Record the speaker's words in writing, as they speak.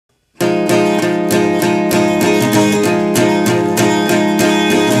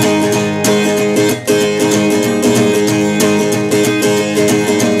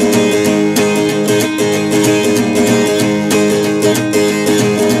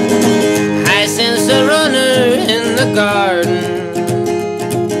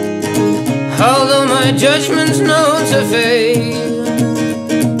judgment's known to fade.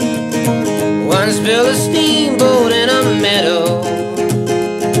 Once built a steamboat in a meadow,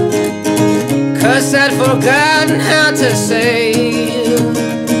 'cause I'd forgotten how to sail.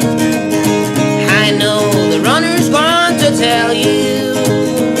 I know the runner's going to tell you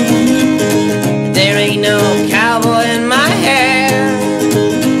there ain't no cowboy in my hair.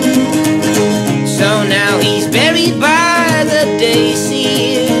 So now he's buried by the day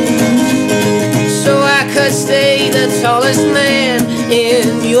seals, so I could stay the tallest man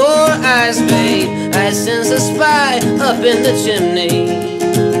in your eyes, babe. I sense a spy up in the chimney.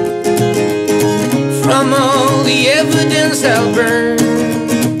 From all the evidence I'll burn,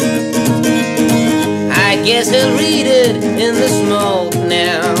 I guess he'll read it in the smoke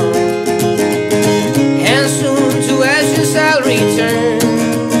now, and soon to ashes I'll return.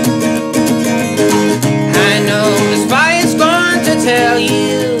 I know the spy is going to tell you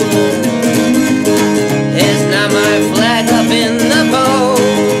it's not my flag up in the boat.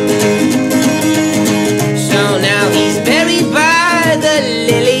 So now he's buried by the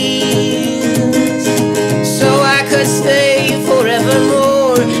lilies, so I could stay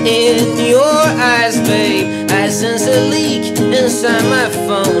forevermore in your eyes, babe. I sense a leak inside my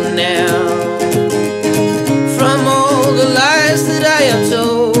phone now, from all the lies that I have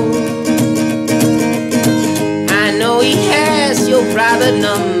told. I know he has your private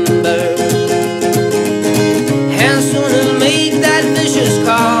number, and soon he'll make that vicious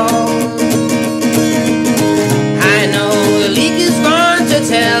call. I know the leak is going to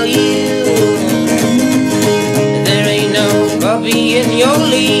tell you there ain't no puppy in your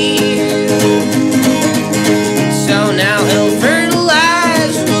league. So now he'll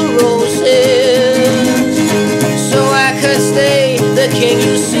fertilize the roses, so I could stay the king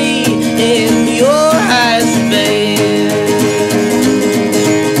you see in your eyes, babe.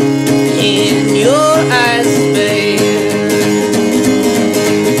 In your eyes, babe.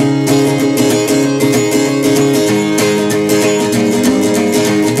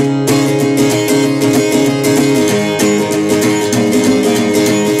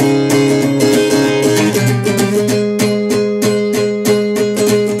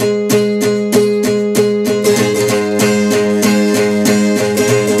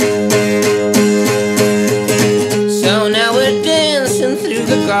 So now we're dancing through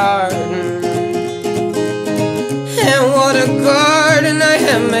the garden, and what a garden I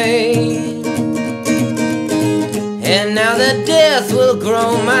have made. And now that death will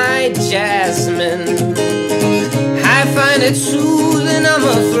grow my jasmine, I find it soothing, I'm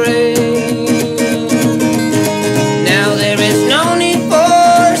afraid. Now there is no need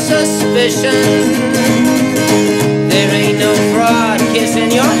for suspicion,